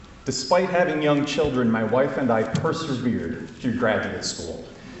Despite having young children, my wife and I persevered through graduate school.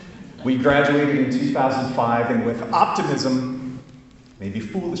 We graduated in 2005, and with optimism, maybe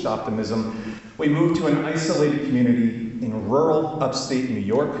foolish optimism, we moved to an isolated community in rural upstate New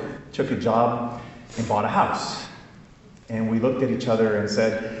York, took a job, and bought a house. And we looked at each other and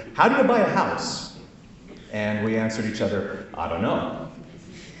said, "How do you buy a house?" And we answered each other, "I don't know."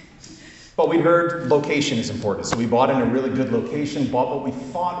 But we heard location is important, so we bought in a really good location, bought what we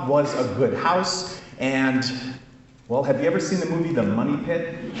thought was a good house, and, well, have you ever seen the movie The Money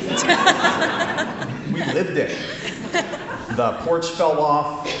Pit? We lived it. The porch fell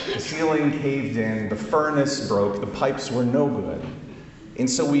off, the ceiling caved in, the furnace broke, the pipes were no good. And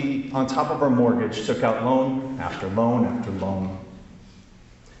so we, on top of our mortgage, took out loan after loan after loan.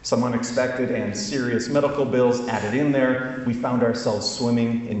 Some unexpected and serious medical bills added in there. We found ourselves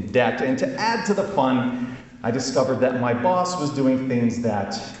swimming in debt. And to add to the fun, I discovered that my boss was doing things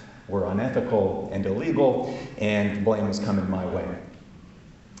that were unethical and illegal, and blame was coming my way.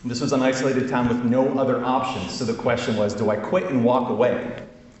 This was an isolated town with no other options, so the question was, do I quit and walk away?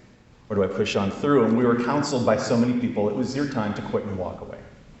 Or do I push on through? And we were counseled by so many people, it was your time to quit and walk away.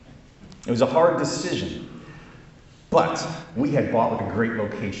 It was a hard decision. But we had bought with a great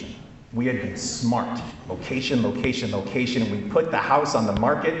location. We had been smart. Location, location, location. And we put the house on the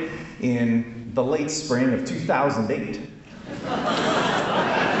market in the late spring of 2008.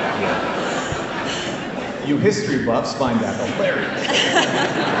 You history buffs find that hilarious.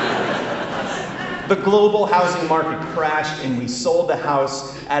 The global housing market crashed and we sold the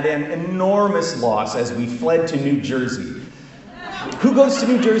house at an enormous loss as we fled to New Jersey. Who goes to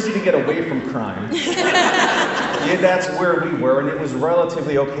New Jersey to get away from crime? Yeah, that's where we were, and it was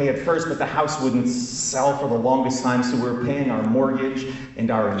relatively okay at first, but the house wouldn't sell for the longest time, so we were paying our mortgage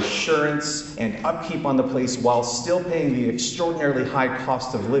and our insurance and upkeep on the place while still paying the extraordinarily high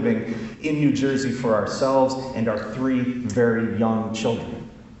cost of living in New Jersey for ourselves and our 3 very young children.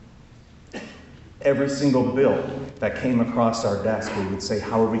 Every single bill that came across our desk, we would say,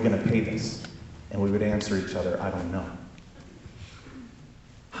 "How are we going to pay this?" And we would answer each other, "I don't know."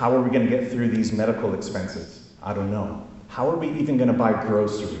 How are we going to get through these medical expenses? I don't know. How are we even going to buy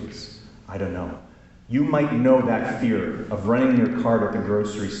groceries? I don't know. You might know that fear of running your card at the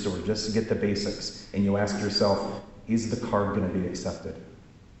grocery store just to get the basics, and you ask yourself, is the card going to be accepted?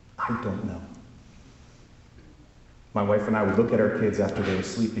 I don't know. My wife and I would look at our kids after they were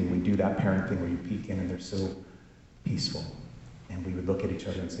sleeping. We do that parent thing where you peek in and they're so peaceful. And we would look at each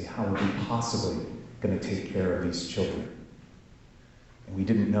other and say, how are we possibly going to take care of these children? And we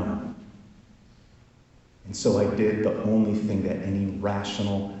didn't know. And so I did the only thing that any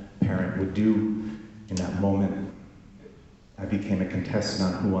rational parent would do in that moment. I became a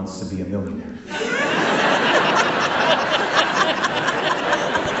contestant on Who Wants to Be a Millionaire.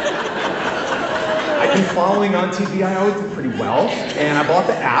 I've been following on TV, I always did pretty well, and I bought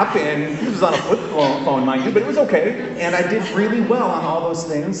the app, and it was on a flip phone, mind you, but it was okay, and I did really well on all those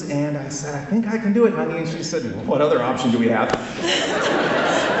things, and I said, I think I can do it, honey, and she said, well, what other option do we have?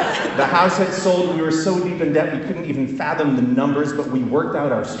 The house had sold, we were so deep in debt, we couldn't even fathom the numbers, but we worked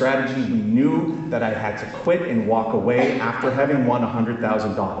out our strategy. We knew that I had to quit and walk away after having won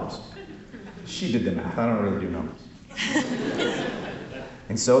 $100,000. She did the math, I don't really do numbers.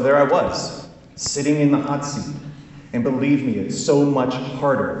 And so there I was, sitting in the hot seat. And believe me, it's so much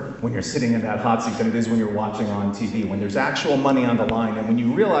harder when you're sitting in that hot seat than it is when you're watching on TV, when there's actual money on the line, and when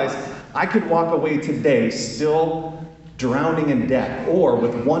you realize I could walk away today still drowning in debt, or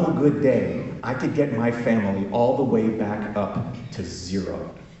with one good day, I could get my family all the way back up to zero.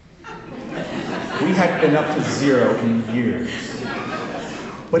 We hadn't been up to zero in years.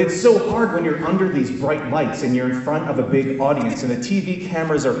 But it's so hard when you're under these bright lights and you're in front of a big audience and the TV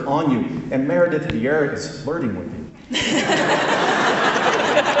cameras are on you and Meredith Vieira is flirting with you.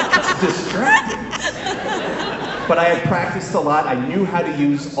 It's distracting. But I had practiced a lot. I knew how to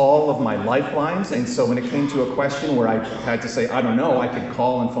use all of my lifelines, and so when it came to a question where I had to say, I don't know, I could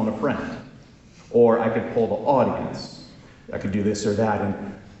call and phone a friend. Or I could pull the audience. I could do this or that, and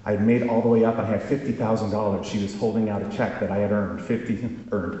I had made all the way up. I had $50,000. She was holding out a check that I had earned for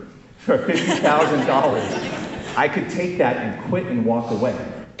 $50,000. I could take that and quit and walk away,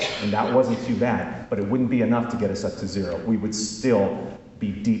 and that wasn't too bad, but it wouldn't be enough to get us up to zero. We would still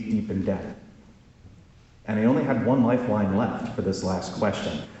be deep, deep in debt. And I only had one lifeline left for this last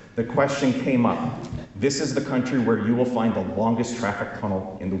question. The question came up, this is the country where you will find the longest traffic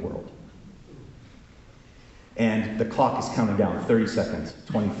tunnel in the world. And the clock is counting down, 30 seconds,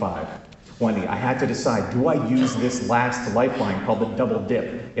 25, 20. I had to decide, do I use this last lifeline called the double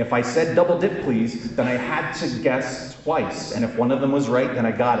dip? If I said double dip, please, then I had to guess twice. And if one of them was right, then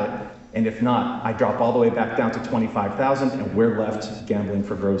I got it. And if not, I drop all the way back down to 25,000 and we're left gambling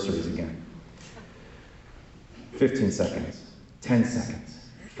for groceries again. 15 seconds, 10 seconds,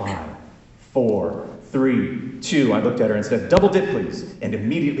 5, 4, 3, 2. I looked at her and said, double dip, please, and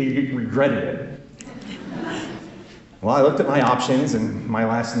immediately regretted it. Well, I looked at my options, and my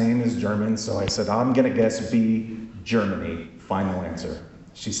last name is German, so I said, I'm going to guess B, Germany. Final answer.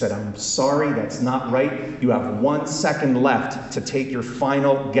 She said, I'm sorry, that's not right. You have 1 second left to take your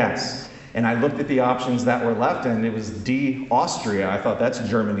final guess. And I looked at the options that were left, and it was D, Austria. I thought that's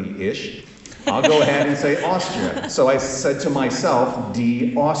Germany-ish. I'll go ahead and say Austria. So I said to myself,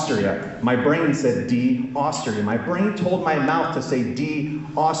 D, Austria. My brain said D, Austria. My brain told my mouth to say D,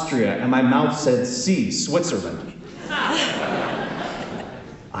 Austria, and my mouth said C, Switzerland.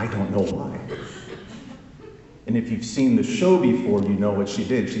 I don't know why. And if you've seen the show before, you know what she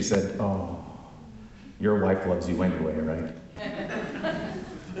did. She said, oh, your wife loves you anyway, right?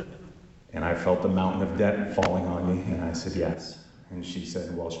 And I felt the mountain of debt falling on me, and I said, yes. And she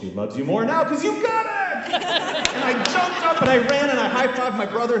said, well, she loves you more now because you got it! And I jumped up and I ran and I high-fived my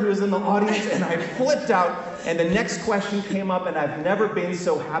brother who was in the audience, and I flipped out. And the next question came up, and I've never been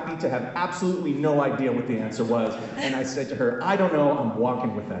so happy to have absolutely no idea what the answer was. And I said to her, I don't know, I'm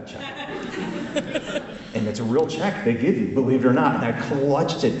walking with that check. And it's a real check they give you, believe it or not. And I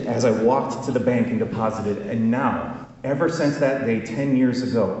clutched it as I walked to the bank and deposited it. And now, ever since that day 10 years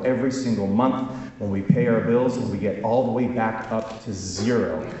ago, every single month, when we pay our bills and we get all the way back up to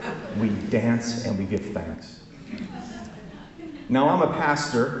 0, we dance and we give thanks. Now, I'm a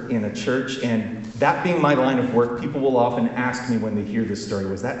pastor in a church, and that being my line of work, people will often ask me when they hear this story,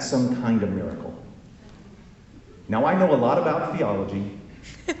 was that some kind of miracle? Now, I know a lot about theology,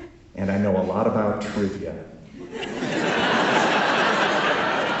 and I know a lot about trivia.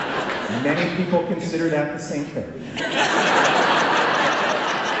 Many people consider that the same thing.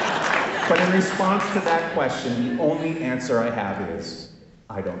 But in response to that question, the only answer I have is,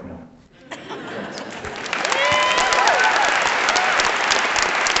 I don't know.